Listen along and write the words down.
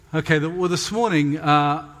Okay, well, this morning we're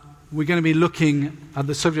going to be looking at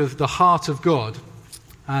the subject of the heart of God,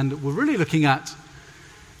 and we're really looking at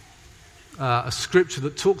a scripture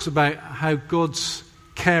that talks about how God's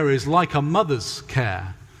care is like a mother's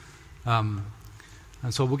care. And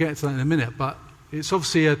so we'll get to that in a minute, but it's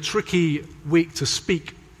obviously a tricky week to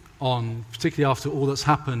speak on, particularly after all that's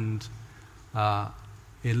happened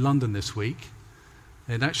in London this week.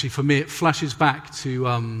 And actually, for me, it flashes back to,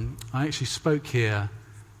 I actually spoke here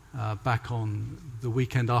back on the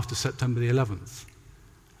weekend after September the 11th.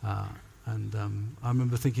 And I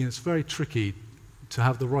remember thinking it's very tricky to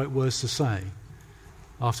have the right words to say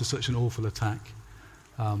after such an awful attack.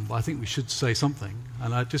 But I think we should say something.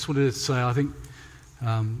 And I just wanted to say, I think,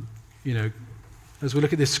 as we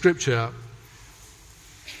look at this scripture,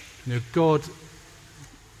 God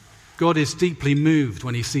is deeply moved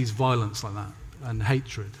when he sees violence like that and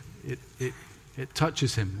hatred. It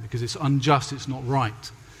touches him because it's unjust, it's not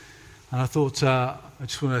right. And I thought, I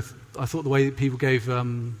thought the way that people gave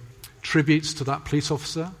tributes to that police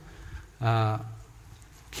officer,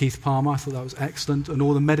 Keith Palmer, I thought that was excellent, and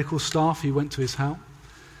all the medical staff who went to his help.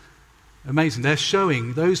 Amazing.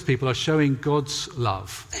 Those people are showing God's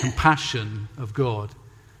love, compassion of God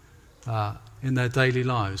in their daily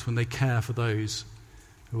lives when they care for those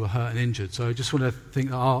who are hurt and injured. So I just want to think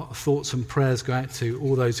that our thoughts and prayers go out to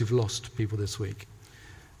all those who've lost people this week.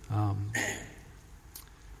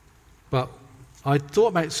 But I thought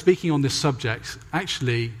about speaking on this subject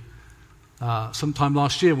actually sometime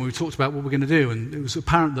last year when we talked about what we're going to do, and it was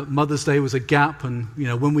apparent that Mother's Day was a gap, and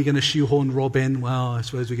when we're going to shoehorn Rob in, well, I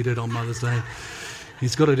suppose we could do it on Mother's Day.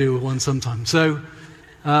 He's got to do one sometime. So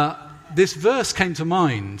this verse came to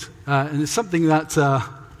mind, and it's something that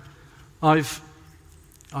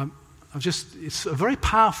it's a very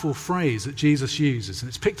powerful phrase that Jesus uses, and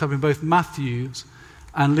it's picked up in both Matthew's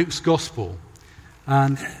and Luke's Gospel.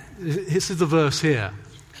 And this is the verse here,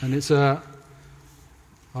 and it's I've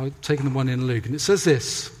taken the one in Luke, and it says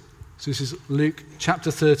this. So this is Luke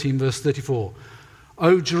chapter 13, verse 34.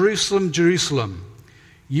 "O Jerusalem, Jerusalem,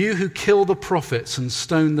 you who kill the prophets and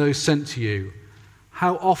stone those sent to you,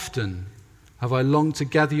 how often have I longed to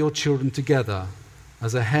gather your children together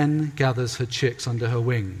as a hen gathers her chicks under her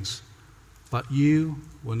wings, but you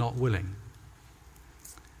were not willing."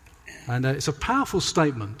 And it's a powerful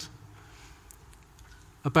statement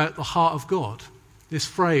about the heart of God. This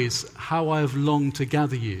phrase, "how I have longed to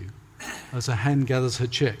gather you as a hen gathers her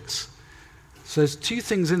chicks." So there's two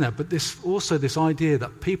things in there, but this idea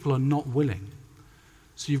that people are not willing.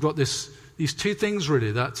 So you've got these two things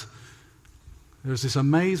really, that there's this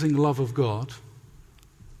amazing love of God,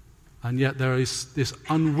 and yet there is this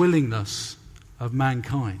unwillingness of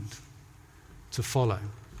mankind to follow.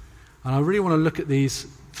 And I really want to look at these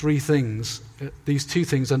two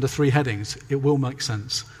things under three headings. It will make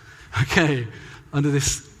sense. Okay, under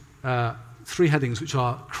this three headings, which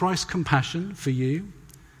are Christ's compassion for you,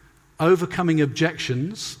 overcoming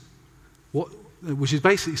objections, which is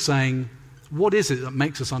basically saying, what is it that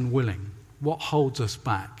makes us unwilling? What holds us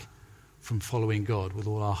back from following God with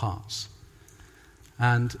all our hearts?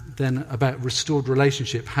 And then about restored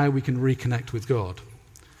relationship, how we can reconnect with God.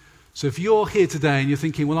 So if you're here today and you're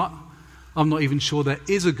thinking, well, I'm not even sure there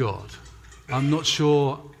is a God. I'm not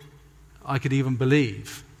sure I could even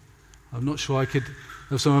believe. I'm not sure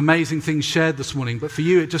there's some amazing things shared this morning, but for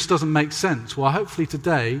you it just doesn't make sense. Well, hopefully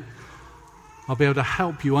today I'll be able to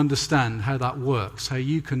help you understand how that works, how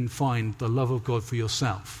you can find the love of God for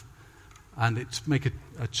yourself, and it's make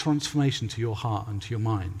a transformation to your heart and to your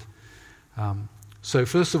mind. So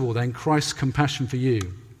first of all then, Christ's compassion for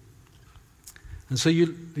you. And so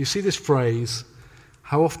you see this phrase,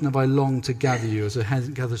 "how often have I longed to gather you as a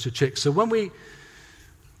hen gathers her chicks." So when we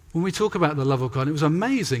talk about the love of God, it was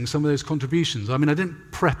amazing, some of those contributions. I mean, I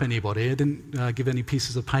didn't prep anybody. I didn't give any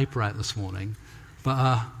pieces of paper out this morning.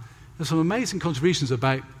 But there's some amazing contributions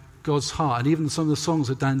about God's heart, and even some of the songs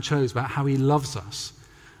that Dan chose about how he loves us.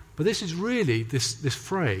 But this is really, this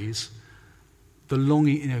phrase, the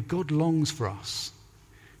longing, God longs for us.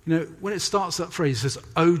 When it starts, that phrase, it says,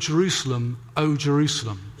 "O Jerusalem, O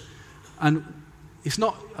Jerusalem." And it's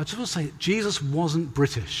not, I just want to say, Jesus wasn't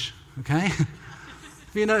British, okay?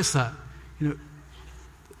 Have you noticed that?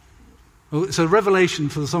 It's a revelation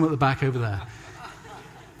for some at the back over there.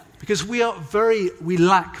 Because we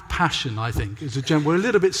lack passion, I think, as a general. We're a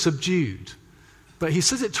little bit subdued. But he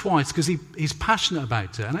says it twice because he's passionate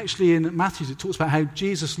about it. And actually in Matthew it talks about how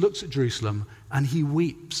Jesus looks at Jerusalem and he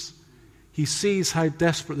weeps. He sees how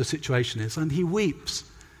desperate the situation is and he weeps.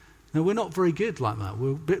 Now, we're not very good like that.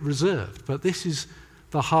 We're a bit reserved. But this is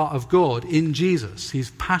the heart of God in Jesus.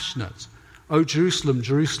 He's passionate. "O Jerusalem,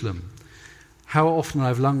 Jerusalem, how often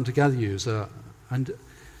I've longed to gather you. And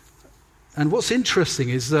what's interesting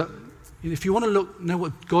is that if you want to know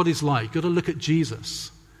what God is like, you've got to look at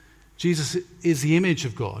Jesus. Jesus is the image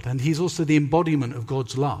of God, and he's also the embodiment of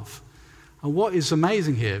God's love. And what is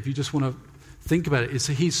amazing here, if you just want to think about it, is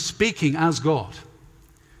that he's speaking as God.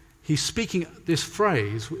 He's speaking this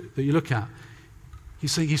phrase that you look at.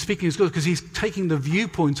 He's saying he's speaking as God because he's taking the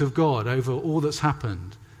viewpoint of God over all that's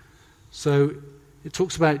happened. So it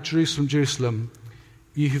talks about Jerusalem, Jerusalem,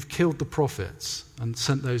 you have killed the prophets and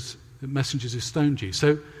sent those messengers who stoned you.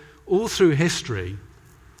 So all through history,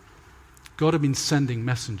 God had been sending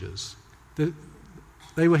messengers.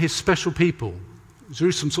 They were his special people.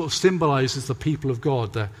 Jerusalem sort of symbolizes the people of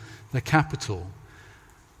God, their capital.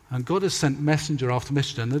 And God has sent messenger after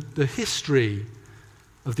messenger. And the history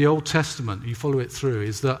of the Old Testament, you follow it through,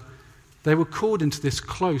 is that they were called into this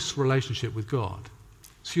close relationship with God.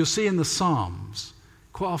 So you'll see in the Psalms,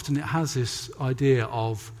 quite often it has this idea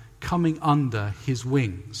of coming under his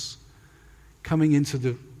wings, coming into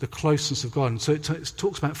the closeness of God. And so it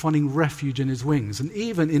talks about finding refuge in his wings. And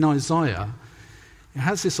even in Isaiah, it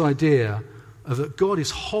has this idea of that God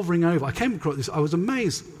is hovering over. I came across this, I was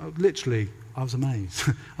amazed, I was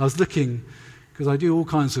amazed. I was looking, because I do all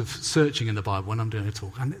kinds of searching in the Bible when I'm doing a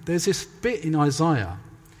talk. And there's this bit in Isaiah,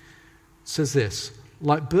 it says this,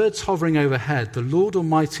 like birds hovering overhead, the Lord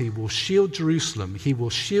Almighty will shield Jerusalem. He will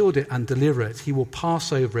shield it and deliver it. He will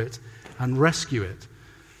pass over it and rescue it.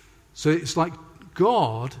 So it's like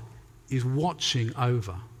God is watching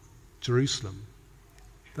over Jerusalem.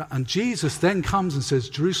 And Jesus then comes and says,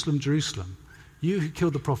 Jerusalem, Jerusalem, you who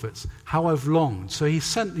killed the prophets, how I've longed. So he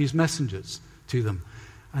sent these messengers to them.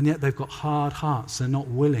 And yet they've got hard hearts. They're not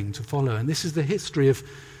willing to follow. And this is the history of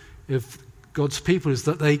God's people, is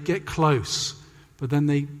that they get close, but then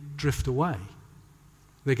they drift away.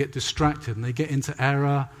 They get distracted and they get into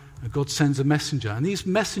error. And God sends a messenger. And these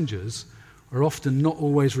messengers are often not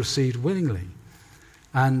always received willingly.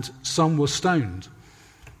 And some were stoned.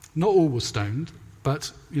 Not all were stoned,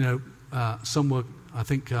 but, some were, I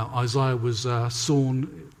think Isaiah was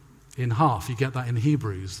sawn in half. You get that in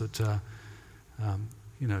Hebrews, that,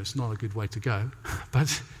 it's not a good way to go.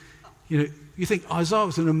 But, you think Isaiah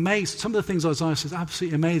was some of the things Isaiah says,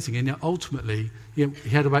 absolutely amazing. And yet ultimately, he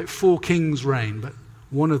had about 4 kings reign, but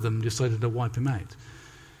one of them decided to wipe him out.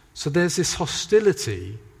 So there's this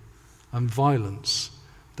hostility and violence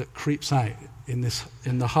that creeps out in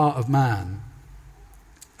the heart of man.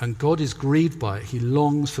 And God is grieved by it. He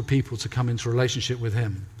longs for people to come into a relationship with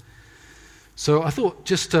him. So I thought,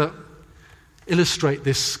 just to illustrate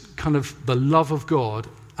this kind of the love of God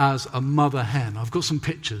as a mother hen, I've got some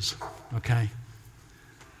pictures, okay?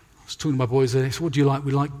 I was talking to my boys there. They said, what do you like?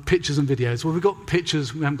 We like pictures and videos. Well, we've got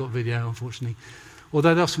pictures. We haven't got video, unfortunately.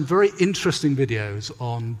 Although there are some very interesting videos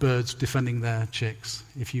on birds defending their chicks,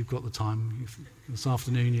 if you've got the time. This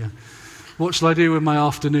afternoon, what shall I do with my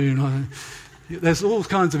afternoon? There's all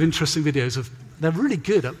kinds of interesting videos they're really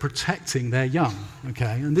good at protecting their young,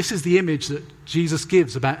 okay? And this is the image that Jesus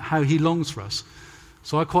gives about how he longs for us.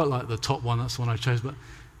 So I quite like the top one, that's the one I chose. But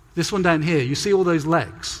this one down here, you see all those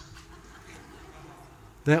legs?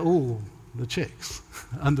 They're all the chicks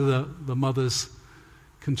under the mother's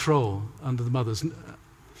control, under the mother's.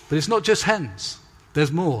 But it's not just hens.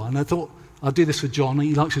 There's more. And I thought, I'll do this for John.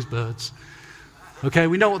 He likes his birds. Okay,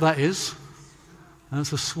 we know what that is.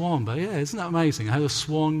 That's a swan, but isn't that amazing how the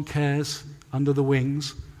swan cares under the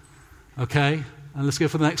wings? Okay, and let's go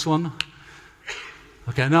for the next one.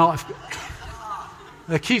 Okay, now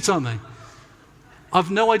they're cute, aren't they? I've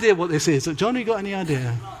no idea what this is. John, you got any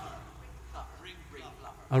idea?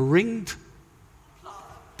 A ringed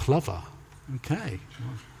plover. Okay,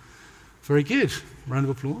 very good. Round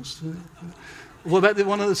of applause. What about the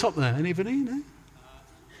one at the top there? Anybody? No?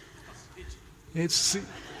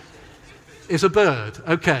 It's a bird,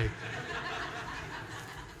 okay.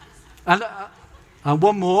 And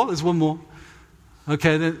one more, there's one more.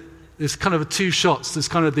 Okay, then there's kind of 2 shots. There's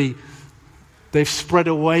kind of they've spread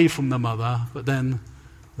away from the mother, but then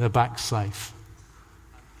they're back safe.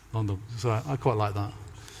 So I quite like that.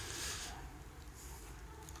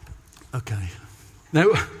 Okay. Now,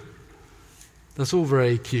 that's all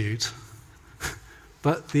very cute.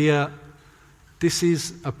 But this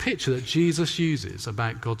is a picture that Jesus uses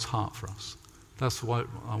about God's heart for us. That's why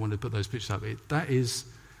I wanted to put those pictures up. That is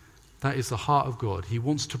the heart of God. He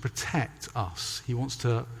wants to protect us. He wants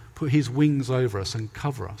to put his wings over us and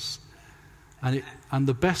cover us. And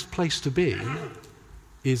the best place to be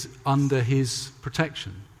is under his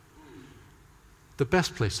protection. The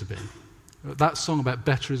best place to be. That song about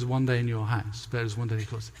better is one day in your house, better is one day in your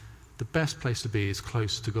closet. The best place to be is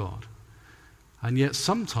close to God. And yet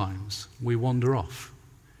sometimes we wander off.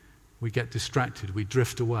 We get distracted. We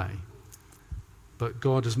drift away. But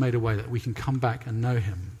God has made a way that we can come back and know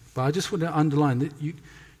him. But I just want to underline that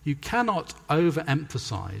you cannot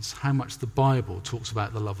overemphasize how much the Bible talks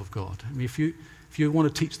about the love of God. I mean, if you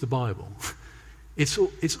want to teach the Bible, it's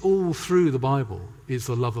all through the Bible is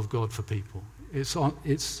the love of God for people. It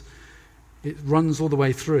runs all the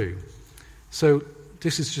way through. So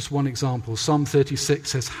this is just one example. Psalm 36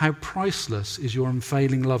 says, "How priceless is your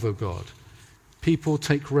unfailing love, O God. People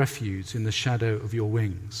take refuge in the shadow of your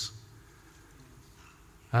wings."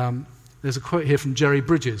 There's a quote here from Jerry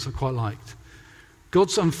Bridges I quite liked.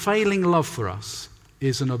 "God's unfailing love for us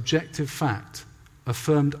is an objective fact,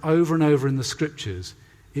 affirmed over and over in the Scriptures.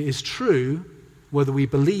 It is true whether we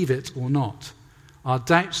believe it or not. Our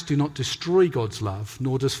doubts do not destroy God's love,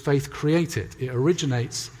 nor does faith create it. It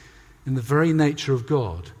originates in the very nature of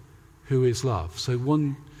God, who is love." So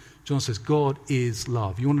 1 John says, God is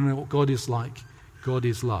love. You want to know what God is like? God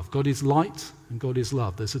is love. God is light and God is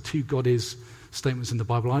love. There's the two God is statements in the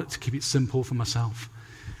Bible. I like to keep it simple for myself.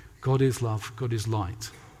 God is love, God is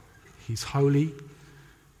light. He's holy,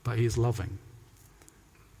 but he is loving.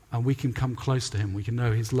 And we can come close to him. We can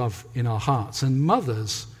know his love in our hearts. And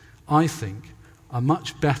mothers, I think, are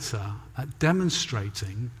much better at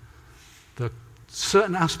demonstrating the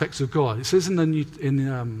certain aspects of God. It says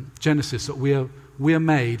in Genesis that we are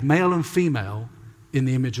made, male and female, in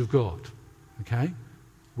the image of God. Okay?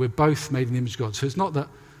 We're both made in the image of God. So it's not that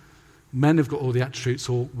men have got all the attributes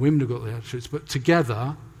or women have got all the attributes, but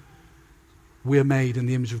together we're made in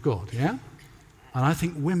the image of God. Yeah? And I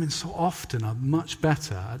think women so often are much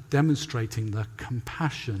better at demonstrating the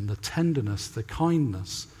compassion, the tenderness, the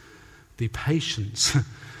kindness, the patience,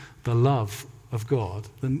 the love of God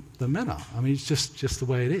than men are. I mean, it's just the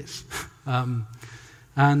way it is.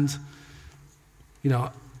 And, you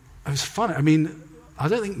know, it was funny. I mean, I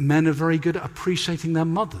don't think men are very good at appreciating their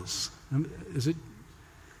mothers. Is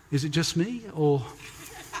it just me? Or...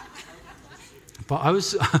 But I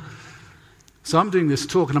was... So I'm doing this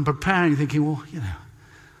talk and I'm preparing, thinking, well, you know,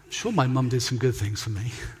 I'm sure my mum did some good things for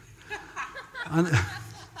me. And,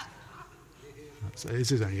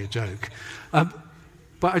 this is only a joke.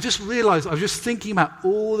 But I just realized, I was just thinking about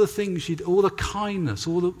all the things she did, all the kindness,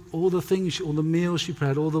 all the things, all the meals she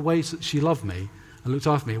prepared, all the ways that she loved me and looked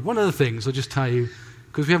after me. One of the things, I'll just tell you,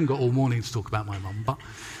 because we haven't got all morning to talk about my mum, but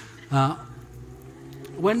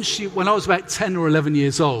when I was about 10 or 11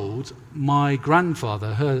 years old, my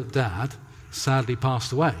grandfather, her dad, sadly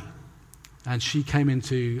passed away. And she came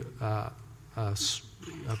into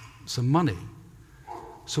some money.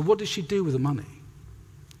 So what did she do with the money?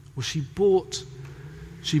 Well, she bought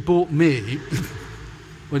me,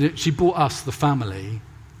 she bought us, the family,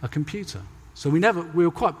 a computer. So we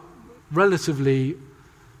were quite relatively,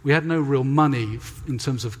 we had no real money in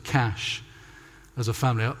terms of cash as a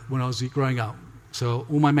family when I was growing up. So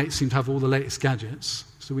all my mates seemed to have all the latest gadgets,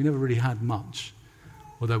 so we never really had much.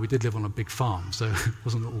 Although we did live on a big farm, so it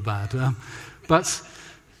wasn't all bad. But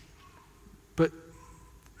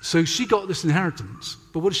so she got this inheritance.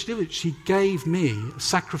 But what did she do with it? She gave me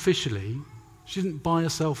sacrificially. She didn't buy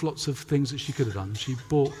herself lots of things that she could have done. She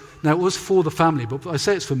bought. Now it was for the family, but I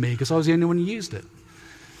say it's for me because I was the only one who used it.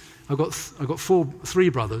 I got three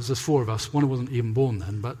brothers. There's four of us. One wasn't even born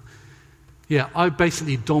then. But yeah, I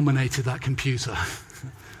basically dominated that computer.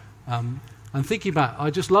 And thinking back, I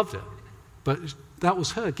just loved it. But that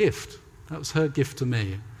was her gift. That was her gift to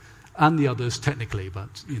me. And the others, technically,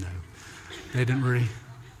 but, you know, they didn't really...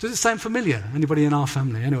 Does it sound familiar? Anybody in our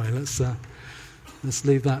family? Anyway, let's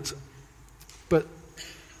leave that. But,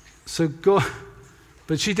 so God...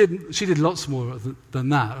 But she did lots more than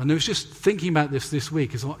that. And I was just thinking about this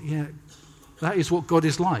week. It's like, yeah, that is what God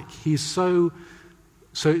is like. He's so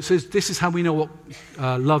it says this is how we know what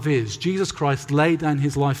love is. Jesus Christ laid down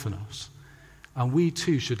his life for us. And we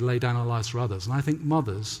too should lay down our lives for others. And I think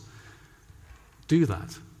mothers do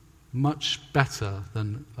that much better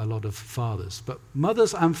than a lot of fathers. But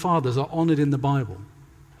mothers and fathers are honoured in the Bible.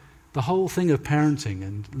 The whole thing of parenting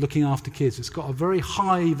and looking after kids, it's got a very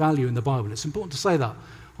high value in the Bible. It's important to say that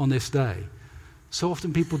on this day. So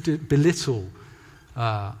often people belittle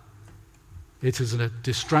it as a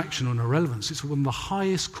distraction or an irrelevance. It's one of the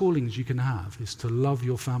highest callings you can have is to love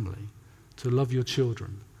your family, to love your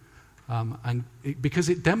children. Because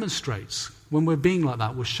it demonstrates, when we're being like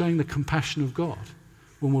that, we're showing the compassion of God.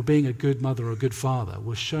 When we're being a good mother or a good father,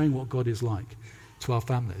 we're showing what God is like to our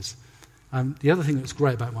families. And the other thing that's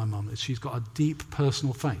great about my mum is she's got a deep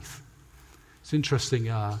personal faith. It's interesting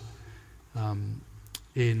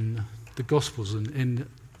in the Gospels, and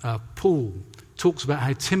Paul talks about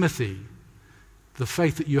how Timothy the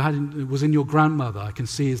faith that you had was in your grandmother, I can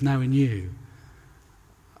see is now in you.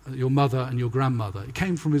 Your mother and your grandmother. It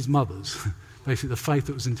came from his mothers, basically the faith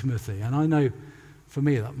that was in Timothy. And I know for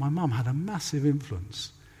me that my mum had a massive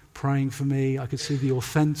influence, praying for me. I could see the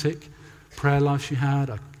authentic prayer life she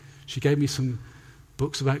had. She gave me some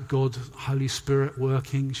books about God, Holy Spirit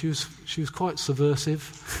working. She was quite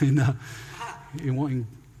subversive in wanting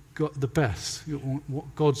God the best,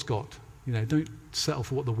 what God's got. Don't settle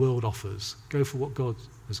for what the world offers. Go for what God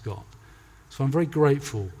has got. So I'm very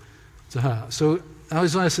grateful to her. So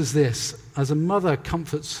Isaiah says this: as a mother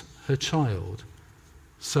comforts her child,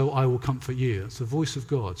 so I will comfort you. It's the voice of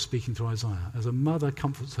God speaking to Isaiah. As a mother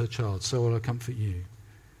comforts her child, so will I comfort you.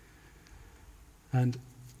 And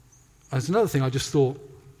as another thing I just thought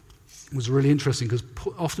was really interesting, because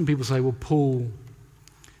often people say, well, Paul,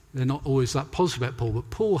 they're not always that positive about Paul, but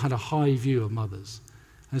Paul had a high view of mothers.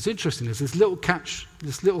 And it's interesting, there's this little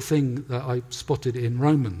thing that I spotted in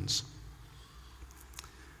Romans,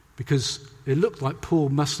 because it looked like Paul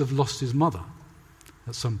must have lost his mother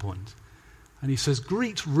at some point. And he says,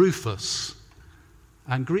 greet Rufus,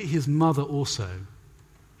 and greet his mother also,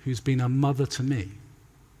 who's been a mother to me.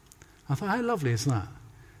 I thought, how lovely is that?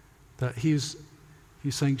 That he's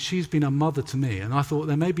saying, she's been a mother to me. And I thought,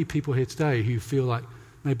 there may be people here today who feel like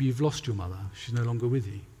maybe you've lost your mother, she's no longer with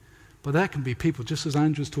you. But there can be people, just as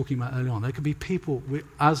Andrew was talking about earlier on, there can be people,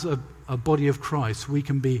 as a body of Christ, we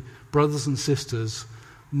can be brothers and sisters,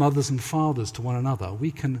 mothers and fathers to one another. We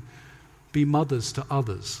can be mothers to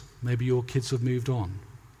others. Maybe your kids have moved on.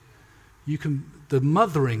 The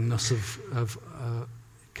motheringness of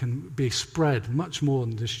can be spread much more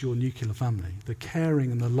than just your nuclear family. The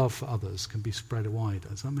caring and the love for others can be spread wider.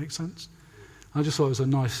 Does that make sense? I just thought it was a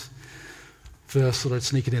nice verse, thought I'd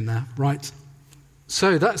sneak it in there. Right.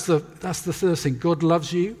 So that's the third thing. God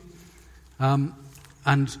loves you. And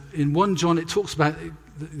in 1 John it talks about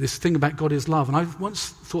this thing about God is love. And I once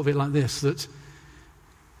thought of it like this, that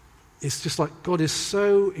it's just like God is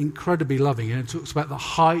so incredibly loving. It talks about the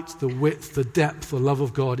height, the width, the depth, the love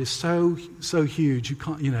of God is so huge. You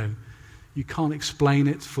can't explain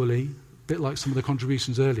it fully. A bit like some of the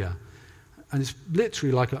contributions earlier. And it's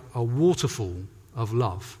literally like a waterfall of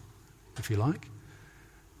love, if you like.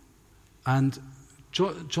 And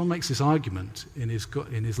John makes this argument in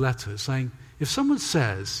his letter, saying, if someone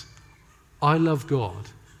says, I love God,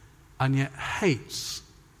 and yet hates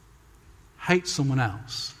someone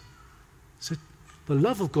else, so the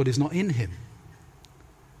love of God is not in him.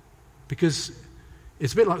 Because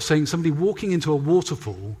it's a bit like saying somebody walking into a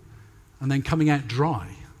waterfall and then coming out dry.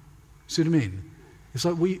 See what I mean? It's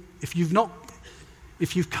like if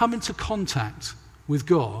you've come into contact with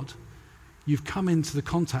God, you've come into the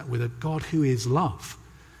contact with a God who is love.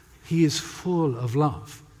 He is full of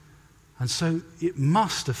love. And so it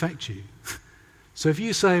must affect you. So if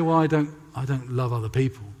you say, well, I don't love other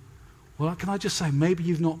people, well, can I just say, maybe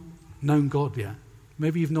you've not known God yet.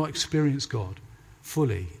 Maybe you've not experienced God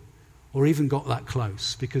fully or even got that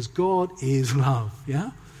close, because God is love, yeah?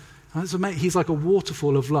 He's like a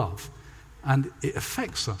waterfall of love, and it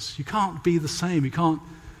affects us. You can't be the same. You can't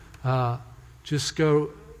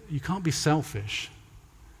you can't be selfish.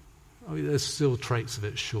 I mean, there's still traits of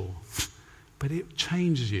it, sure. But it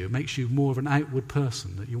changes you. It makes you more of an outward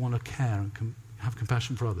person, that you want to care and have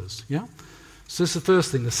compassion for others, yeah? So that's the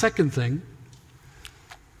first thing. The second thing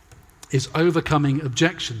is overcoming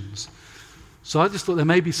objections. So I just thought there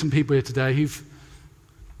may be some people here today who've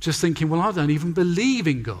just thinking, well, I don't even believe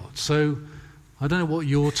in God. So I don't know what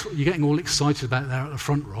you're getting all excited about there at the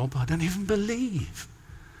front, Rob. I don't even believe.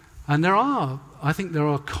 And I think there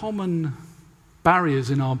are common barriers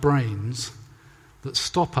in our brains that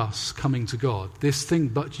stop us coming to God. This thing,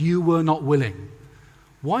 but you were not willing.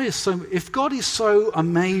 If God is so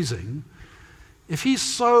amazing, if he's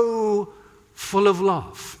so full of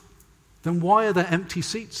love, then why are there empty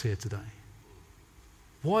seats here today?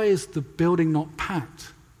 Why is the building not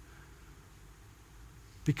packed?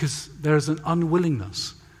 Because there is an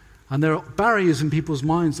unwillingness. And there are barriers in people's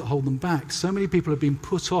minds that hold them back. So many people have been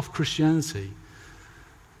put off Christianity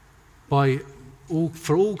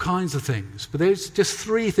for all kinds of things. But there's just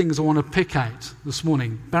 3 things I want to pick out this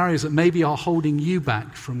morning. Barriers that maybe are holding you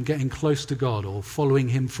back from getting close to God or following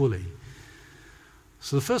him fully.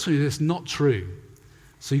 So the first one is it's not true.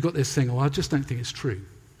 So you've got this thing, I just don't think it's true.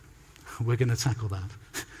 We're going to tackle that.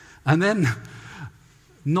 And then,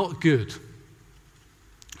 not good.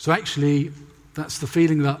 So actually, that's the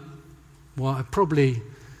feeling that, well,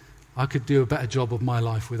 I could do a better job of my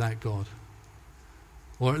life without God.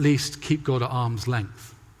 Or at least keep God at arm's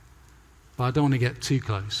length. But I don't want to get too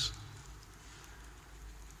close.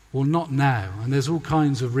 Or not now. And there's all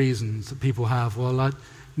kinds of reasons that people have. Well,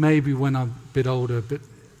 maybe when I'm a bit older, a bit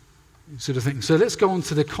sort of thing. So let's go on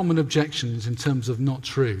to the common objections in terms of not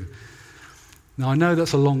true. Now, I know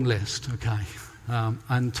that's a long list, okay,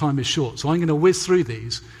 and time is short, so I'm going to whiz through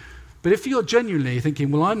these. But if you're genuinely thinking,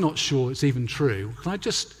 well, I'm not sure it's even true, can I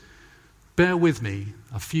just bear with me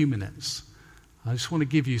a few minutes? I just want to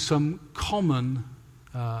give you some common,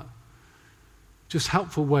 just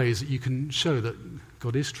helpful ways that you can show that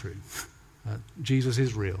God is true, Jesus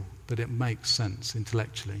is real, that it makes sense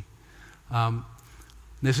intellectually.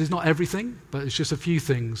 This is not everything, but it's just a few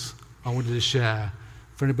things I wanted to share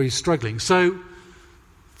for anybody struggling. So,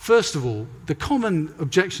 first of all, the common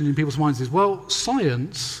objection in people's minds is, well,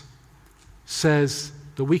 science says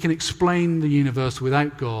that we can explain the universe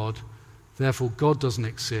without God, therefore God doesn't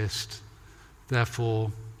exist,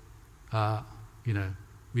 therefore,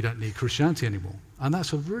 we don't need Christianity anymore. And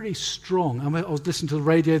that's a really strong... I was listening to the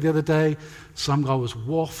radio the other day, some guy was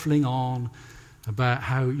waffling on about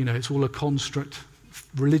how, it's all a construct,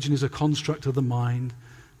 religion is a construct of the mind,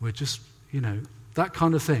 we're just, that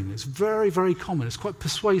kind of thing. It's very, very common. It's quite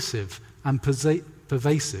persuasive and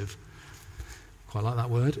pervasive, quite like that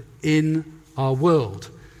word, in our world.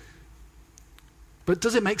 But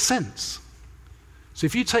does it make sense? So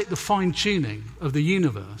if you take the fine-tuning of the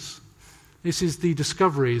universe, this is the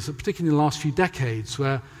discoveries, particularly in the last few decades,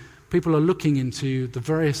 where people are looking into the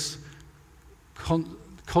various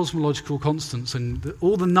cosmological constants and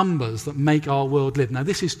all the numbers that make our world live. Now,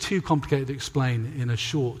 this is too complicated to explain in a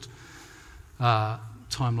short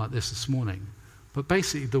time like this morning. But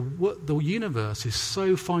basically, the universe is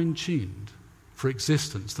so fine-tuned for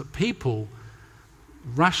existence that people,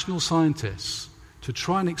 rational scientists, to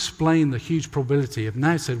try and explain the huge probability, have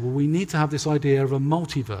now said, well, we need to have this idea of a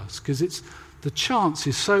multiverse, because the chance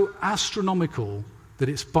is so astronomical that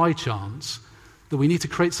it's by chance that we need to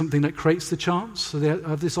create something that creates the chance. So they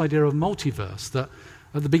have this idea of multiverse, that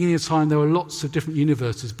at the beginning of time there were lots of different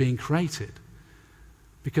universes being created,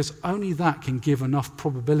 because only that can give enough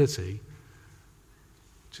probability.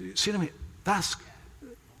 See what I mean?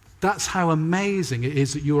 That's how amazing it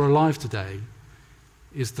is that you're alive today,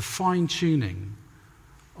 is the fine-tuning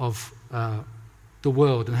of the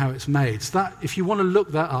world and how it's made. So that, if you want to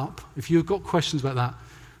look that up, if you've got questions about that,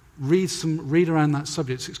 read around that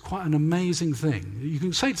subject. It's quite an amazing thing. You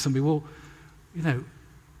can say to somebody, well,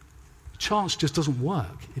 chance just doesn't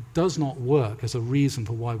work. It does not work as a reason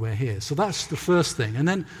for why we're here. So that's the first thing. And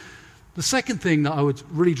then the second thing that I would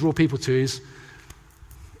really draw people to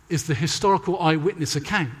is the historical eyewitness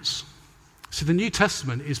accounts. So the New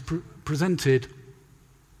Testament is presented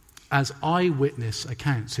as eyewitness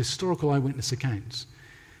accounts, historical eyewitness accounts.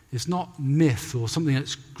 It's not myth or something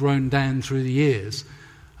that's grown down through the years.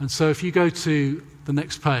 And so if you go to the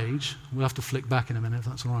next page, we'll have to flick back in a minute if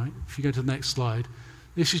that's all right. If you go to the next slide,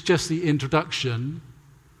 this is just the introduction.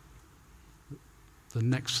 The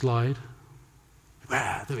next slide.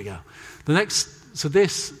 There we go. So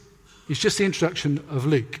this is just the introduction of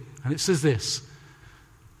Luke. And it says this: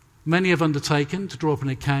 many have undertaken to draw up an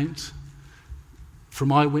account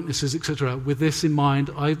from eyewitnesses, etc. With this in mind,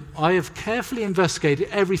 I have carefully investigated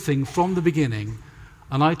everything from the beginning,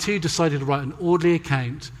 and I too decided to write an orderly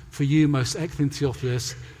account for you, most excellent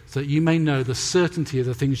Theophilus, so that you may know the certainty of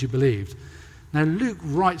the things you believed. Now, Luke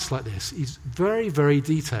writes like this. He's very, very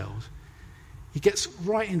detailed. He gets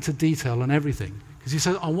right into detail on everything, because he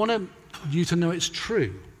says, I want you to know it's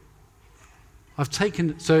true.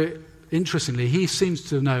 So interestingly, he seems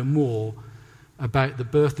to know more about the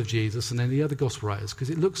birth of Jesus than any other gospel writers, because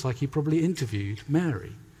it looks like he probably interviewed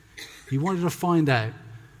Mary. He wanted to find out,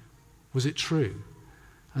 was it true?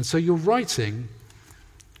 And so they're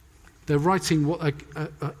writing what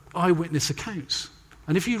eyewitness accounts.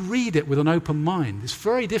 And if you read it with an open mind, it's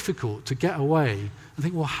very difficult to get away and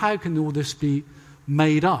think, well, how can all this be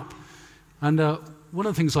made up? And one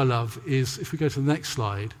of the things I love is, if we go to the next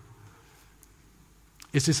slide,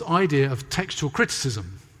 is this idea of textual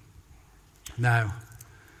criticism. Now,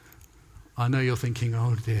 I know you're thinking,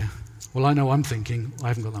 oh dear. Well, I know I'm thinking, I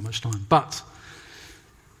haven't got that much time. But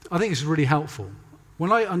I think it's really helpful.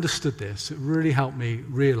 When I understood this, it really helped me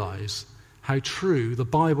realize how true the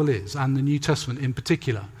Bible is, and the New Testament in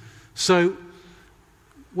particular. So,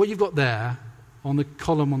 what you've got there on the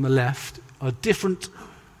column on the left are different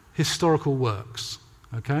historical works,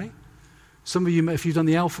 okay? Some of you, if you've done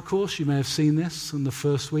the Alpha course, you may have seen this in the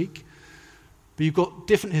first week. But you've got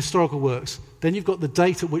different historical works. Then you've got the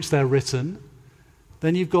date at which they're written.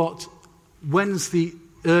 Then you've got when's the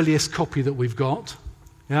earliest copy that we've got.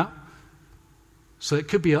 Yeah? So it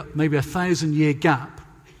could be maybe 1,000-year gap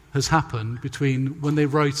has happened between when they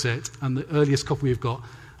wrote it and the earliest copy we've got.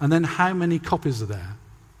 And then how many copies are there?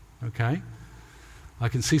 Okay? I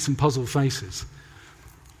can see some puzzled faces.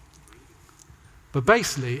 But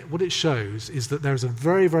basically, what it shows is that there is a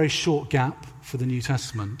very, very short gap for the New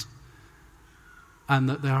Testament, and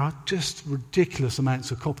that there are just ridiculous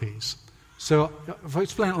amounts of copies. So if I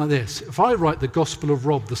explain it like this, if I write the Gospel of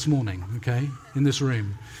Rob this morning, okay, in this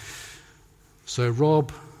room, so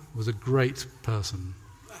Rob was a great person,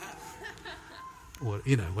 or,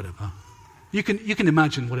 whatever. You can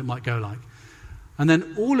imagine what it might go like. And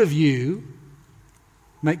then all of you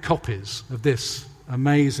make copies of this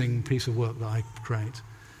amazing piece of work that I create.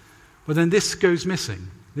 But then this goes missing.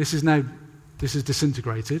 This is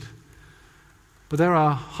disintegrated. But there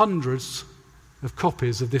are hundreds of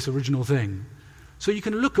copies of this original thing. So you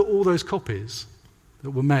can look at all those copies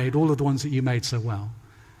that were made, all of the ones that you made so well,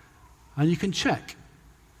 and you can check,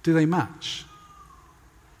 do they match?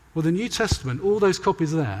 Well, the New Testament, all those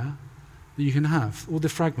copies there that you can have, all the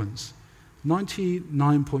fragments,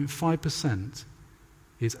 99.5%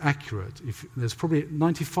 is accurate. There's probably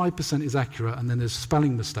 95% is accurate, and then there's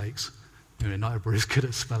spelling mistakes. Not everybody's good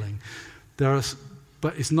at spelling. But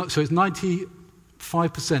it's not. So it's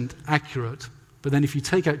 95% accurate. But then if you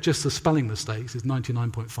take out just the spelling mistakes, it's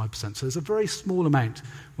 99.5%. So there's a very small amount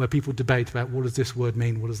where people debate about what does this word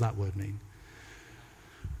mean, what does that word mean.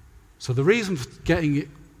 So the reason for getting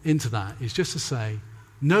into that is just to say,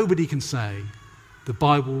 nobody can say the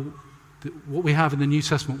Bible, what we have in the New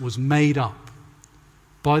Testament was made up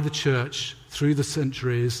by the church through the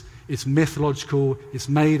centuries. It's mythological, it's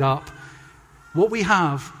made up. What we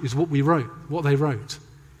have is what we wrote, what they wrote.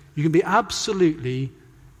 You can be absolutely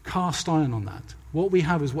cast iron on that. What we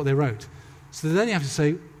have is what they wrote. So then you have to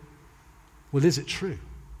say, well, is it true?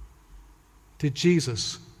 Did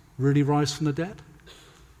Jesus really rise from the dead?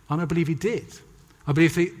 And I believe he did. I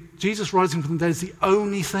believe Jesus rising from the dead is the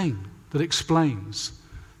only thing that explains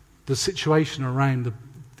the situation around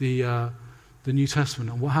the New Testament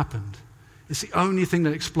and what happened. It's the only thing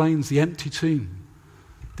that explains the empty tomb,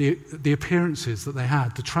 the appearances that they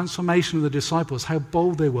had, the transformation of the disciples, how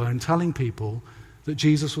bold they were in telling people that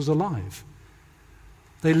Jesus was alive.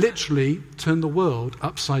 They literally turned the world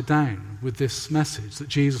upside down with this message that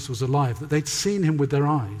Jesus was alive, that they'd seen him with their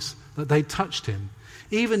eyes, that they'd touched him.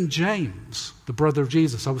 Even James, the brother of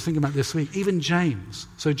Jesus, I was thinking about this week, even James.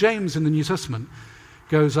 So James in the New Testament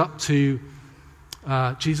goes up to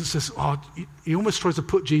Jesus, says, he almost tries to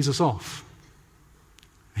put Jesus off,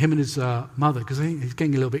 him and his mother, because he's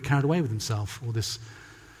getting a little bit carried away with himself, all this,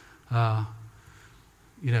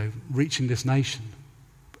 reaching this nation.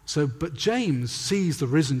 But James sees the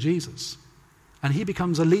risen Jesus, and he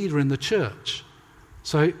becomes a leader in the church.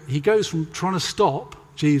 So he goes from trying to stop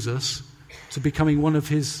Jesus to becoming one of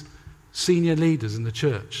his senior leaders in the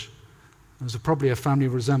church. There's probably a family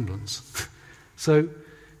resemblance. So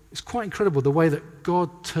it's quite incredible the way that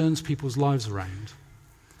God turns people's lives around.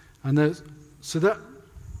 And that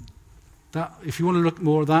if you want to look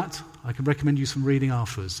more at that, I can recommend you some reading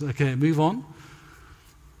afterwards. Okay, move on.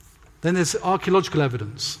 Then there's archaeological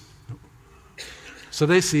evidence. So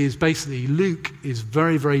this is basically, Luke is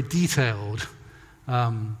very, very detailed.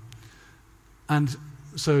 And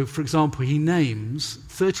so, for example, he names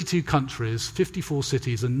 32 countries, 54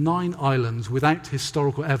 cities, and 9 islands without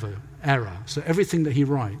historical error. So everything that he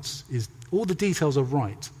writes, all the details are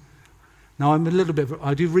right. Now,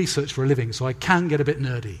 I do research for a living, so I can get a bit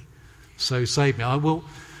nerdy. So save me. I will.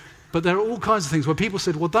 But there are all kinds of things where people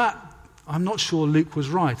said, I'm not sure Luke was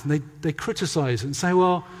right. And they criticize it and say,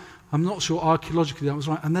 well, I'm not sure archaeologically that was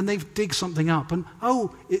right. And then they dig something up and,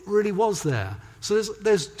 it really was there. So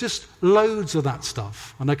there's just loads of that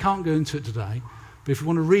stuff. And I can't go into it today. But if you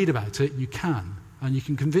want to read about it, you can. And you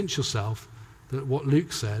can convince yourself that what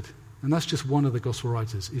Luke said, and that's just one of the gospel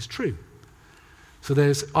writers, is true. So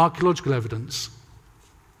there's archaeological evidence.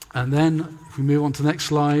 And then, if we move on to the next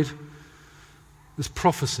slide, there's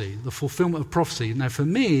prophecy, the fulfillment of prophecy. Now, for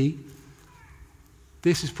me,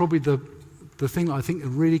 this is probably the thing that I think that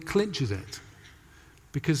really clinches it.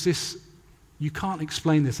 Because you can't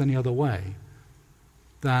explain this any other way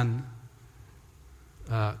than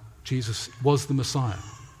Jesus was the Messiah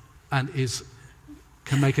and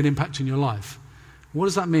can make an impact in your life. What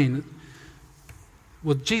does that mean?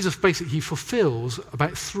 Well, Jesus basically, he fulfills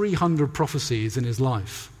about 300 prophecies in his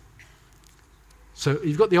life. So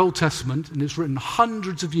you've got the Old Testament, and it's written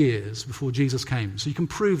hundreds of years before Jesus came. So you can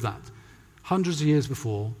prove that. Hundreds of years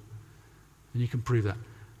before, and you can prove that.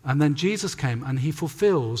 And then Jesus came, and he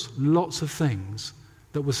fulfills lots of things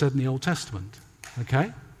that were said in the Old Testament.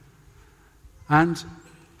 Okay? And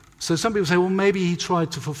so some people say, well, maybe he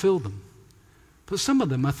tried to fulfill them. But some of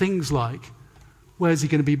them are things like, where's he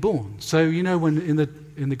going to be born? So, when in the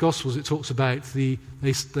the Gospels it talks about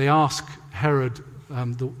they ask Herod,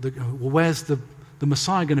 where's the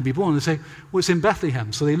Messiah going to be born? They say, well, it's in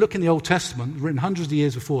Bethlehem. So they look in the Old Testament, written hundreds of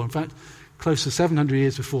years before, in fact, close to 700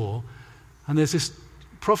 years before, and there's this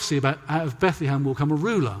prophecy about out of Bethlehem will come a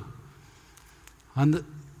ruler. And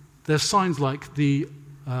there's signs like the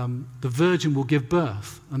virgin will give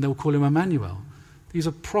birth, and they'll call him Emmanuel. These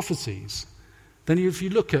are prophecies. Then if you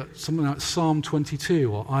look at something like Psalm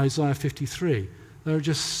 22 or Isaiah 53, there are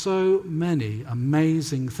just so many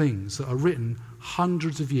amazing things that are written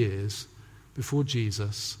hundreds of years before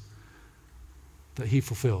Jesus that he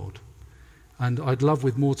fulfilled. And I'd love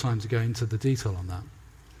with more time to go into the detail on that.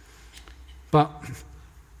 But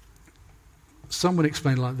some would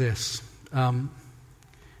explain it like this.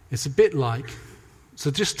 It's a bit like, so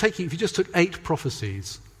if you just took 8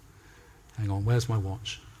 prophecies, hang on, where's my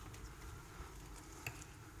watch?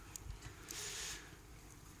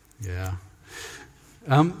 Yeah.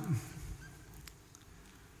 The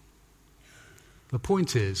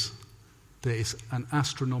point is that it's an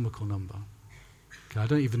astronomical number. Okay, I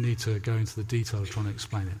don't even need to go into the detail of trying to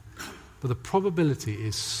explain it. But the probability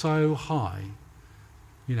is so high,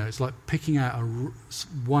 it's like picking out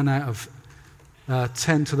 1 out of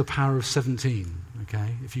 10 to the power of 17,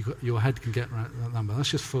 okay? If your head can get that number. That's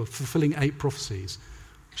just for fulfilling 8 prophecies.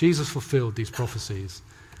 Jesus fulfilled these prophecies.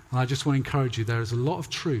 And I just want to encourage you, there is a lot of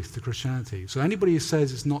truth to Christianity. So anybody who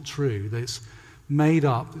says it's not true, that it's made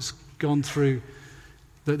up, it's gone through,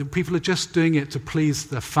 that people are just doing it to please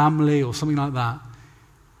their family or something like that,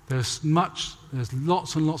 there's lots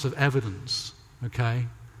and lots of evidence, okay?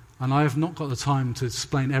 And I have not got the time to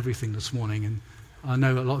explain everything this morning, and I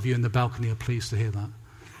know a lot of you in the balcony are pleased to hear that.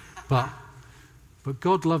 But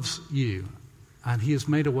God loves you, and he has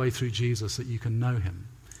made a way through Jesus that you can know him.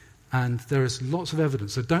 And there is lots of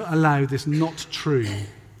evidence. So don't allow this not true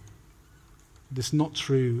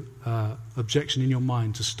objection in your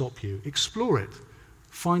mind to stop you. Explore it.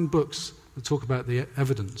 Find books that talk about the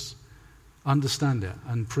evidence. Understand it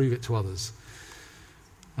and prove it to others.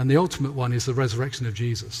 And the ultimate one is the resurrection of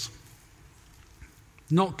Jesus.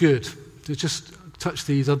 Not good. To just touch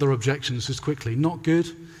these other objections just quickly. Not good.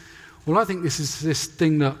 Well, I think this is this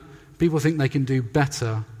thing that people think they can do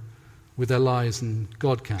better with their lives than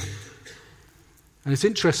God can. And it's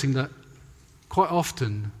interesting that quite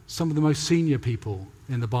often some of the most senior people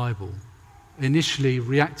in the Bible initially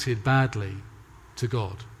reacted badly to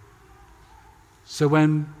God. So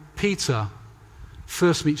when Peter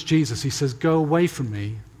first meets Jesus, he says, "Go away from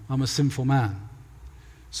me, I'm a sinful man."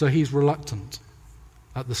 So he's reluctant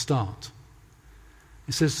at the start.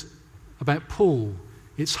 It says about Paul,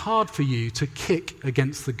 "It's hard for you to kick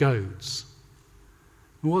against the goads."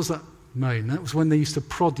 And what does that mean? That was when they used to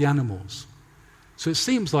prod the animals. So it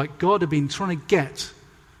seems like God had been trying to get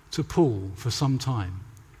to Paul for some time,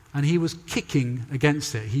 and he was kicking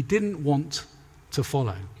against it. He didn't want to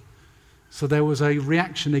follow. So there was a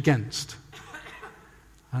reaction against.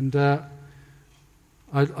 And I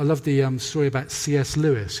love the story about C.S.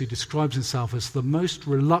 Lewis, who describes himself as the most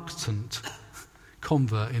reluctant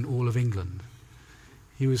convert in all of England.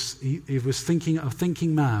 He was thinking a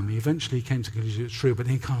thinking man. He eventually came to the conclusion it's true, but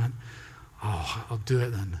he kind of went, "Oh, I'll do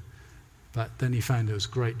it then." But then he found it was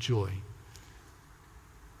great joy.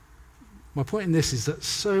 My point in this is that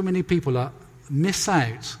so many people miss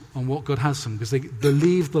out on what God has for them because they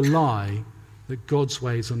believe the lie that God's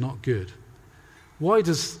ways are not good. Why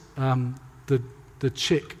does the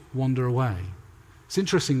chick wander away? It's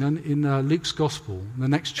interesting, then, in Luke's Gospel, the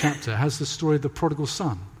next chapter, has the story of the prodigal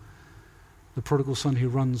son who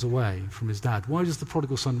runs away from his dad. Why does the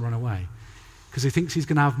prodigal son run away? Because he thinks he's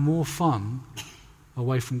going to have more fun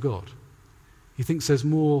away from God. He thinks there's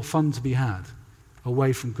more fun to be had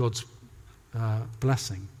away from God's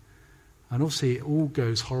blessing. And obviously it all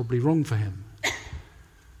goes horribly wrong for him.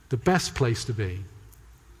 The best place to be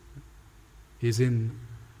is in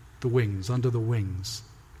the wings, under the wings,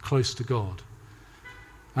 close to God.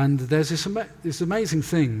 And there's this amazing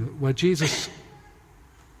thing where Jesus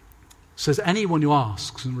says, anyone who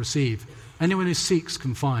asks and receives, anyone who seeks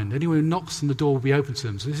can find, anyone who knocks on the door will be open to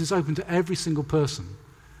them. So this is open to every single person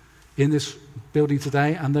in this building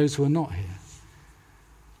today and those who are not here.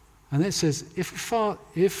 And it says, if a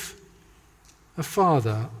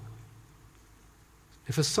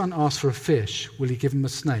son asks for a fish, will he give him a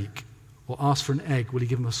snake? Or asks for an egg, will he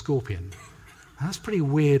give him a scorpion? And that's pretty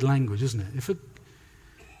weird language, isn't it?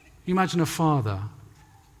 You imagine a father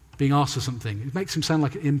being asked for something. It makes him sound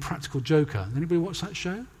like an impractical joker. Anybody watch that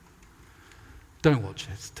show? Don't watch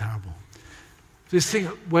it. It's terrible. This thing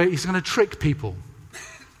where he's going to trick people.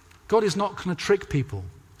 God is not going to trick people.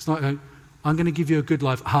 It's not going, I'm going to give you a good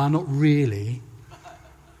life. Not really.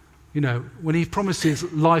 When he promises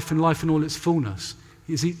life and life in all its fullness,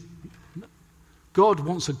 God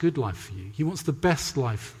wants a good life for you. He wants the best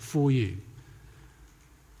life for you.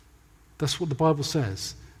 That's what the Bible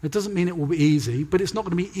says. It doesn't mean it will be easy, but it's not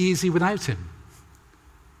going to be easy without him.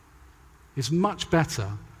 It's much better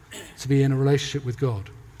to be in a relationship with God.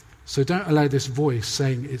 So don't allow this voice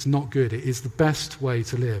saying it's not good. It is the best way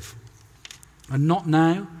to live. And not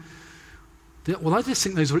now. Well, I just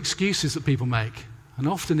think those are excuses that people make. And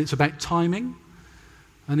often it's about timing.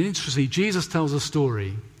 And interestingly, Jesus tells a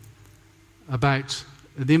story about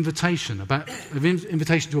the invitation,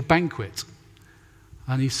 to a banquet.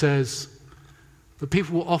 And he says that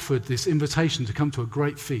people were offered this invitation to come to a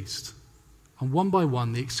great feast. And one by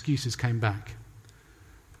one, the excuses came back.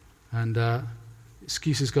 And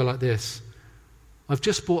excuses go like this. I've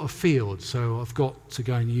just bought a field, so I've got to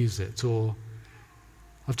go and use it. Or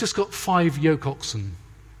I've just got 5 yoke oxen.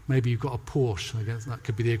 Maybe you've got a Porsche. I guess that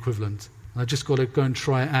could be the equivalent. I've just got to go and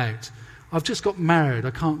try it out. I've just got married.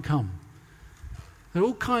 I can't come. There are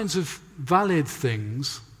all kinds of valid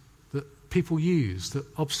things that people use, that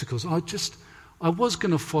obstacles. I was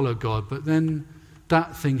going to follow God, but then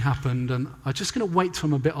that thing happened, and I'm just going to wait till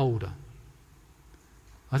I'm a bit older.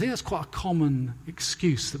 I think that's quite a common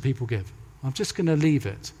excuse that people give. I'm just going to leave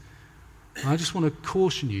it. And I just want to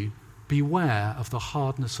caution you, beware of the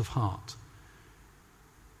hardness of heart.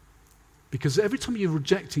 Because every time you're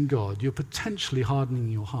rejecting God, you're potentially hardening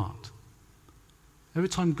your heart. Every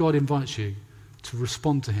time God invites you to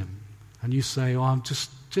respond to him, and you say, I'm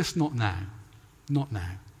just not now. Not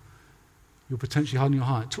now. You're potentially hardening your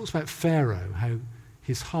heart. It talks about Pharaoh, how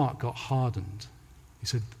his heart got hardened. He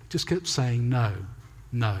said, just kept saying, no,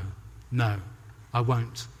 I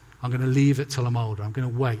won't. I'm going to leave it till I'm older. I'm going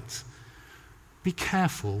to wait. Be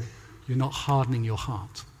careful you're not hardening your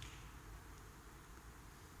heart.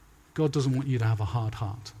 God doesn't want you to have a hard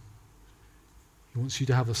heart. He wants you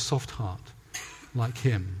to have a soft heart like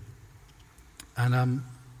him. And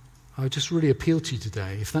I just really appeal to you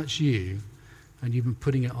today, if that's you and you've been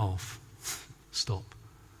putting it off, stop.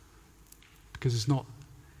 Because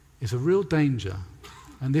it's a real danger.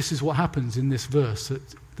 And this is what happens in this verse, that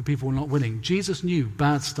the people were not winning. Jesus knew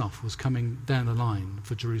bad stuff was coming down the line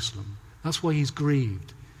for Jerusalem. That's why he's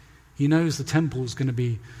grieved. He knows the temple is going to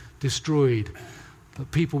be destroyed, that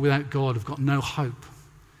people without God have got no hope.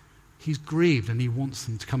 He's grieved and he wants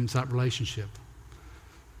them to come to that relationship.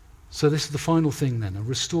 So this is the final thing then, a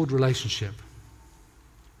restored relationship.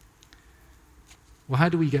 Well, how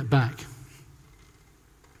do we get back?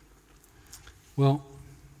 Well,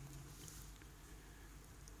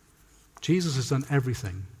 Jesus has done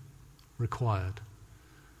everything required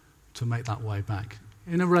to make that way back.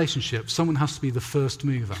 In a relationship, someone has to be the first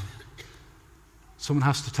mover. Someone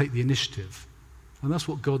has to take the initiative. And that's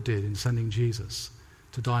what God did in sending Jesus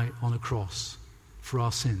to die on a cross for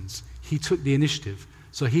our sins. He took the initiative.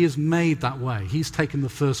 So he has made that way. He's taken the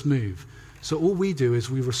first move. So all we do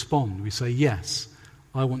is we respond. We say, yes,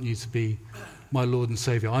 I want you to be my Lord and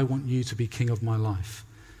Savior. I want you to be King of my life.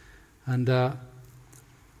 And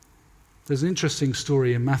there's an interesting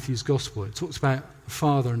story in Matthew's Gospel. It talks about a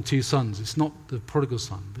father and 2 sons. It's not the prodigal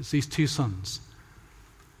son, but it's these 2 sons.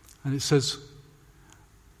 And it says,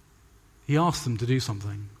 he asked them to do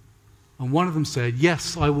something. And one of them said,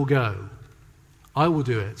 yes, I will go. I will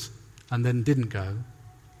do it. And then didn't go.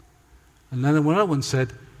 And then another one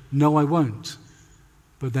said, no, I won't.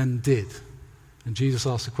 But then did. And Jesus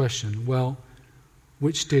asked the question, well,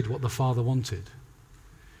 which did what the Father wanted?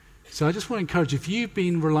 So I just want to encourage you, if you've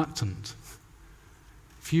been reluctant,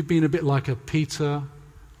 if you've been a bit like a Peter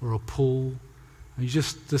or a Paul, and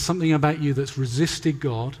there's something about you that's resisted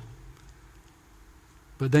God,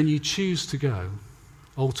 but then you choose to go,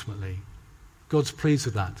 ultimately, God's pleased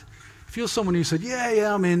with that. If you're someone who said,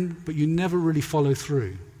 yeah, I'm in, but you never really follow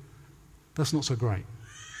through, that's not so great.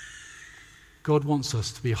 God wants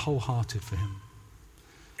us to be wholehearted for him.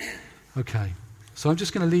 Okay, so I'm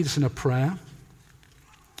just going to lead us in a prayer.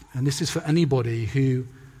 And this is for anybody who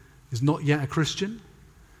is not yet a Christian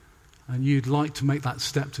and you'd like to make that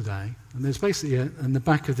step today. And there's basically, in the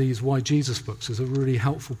back of these Why Jesus books, there's a really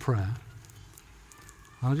helpful prayer.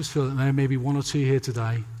 And I just feel that there may be 1 or 2 here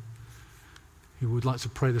today who would like to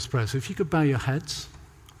pray this prayer. So if you could bow your heads,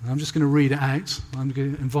 and I'm just going to read it out. I'm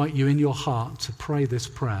going to invite you in your heart to pray this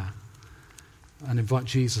prayer and invite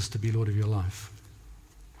Jesus to be Lord of your life.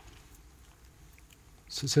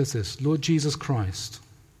 So it says this, Lord Jesus Christ,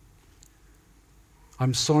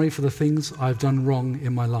 I'm sorry for the things I've done wrong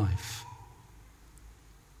in my life.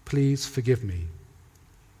 Please forgive me.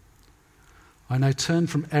 I now turn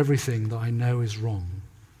from everything that I know is wrong.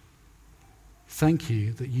 Thank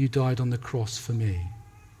you that you died on the cross for me.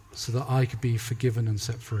 so that I could be forgiven and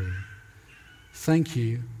set free. Thank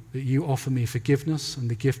you that you offer me forgiveness and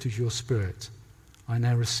the gift of your Spirit. I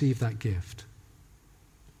now receive that gift.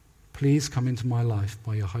 Please come into my life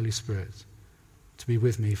by your Holy Spirit to be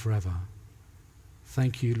with me forever.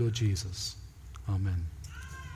 Thank you, Lord Jesus. Amen.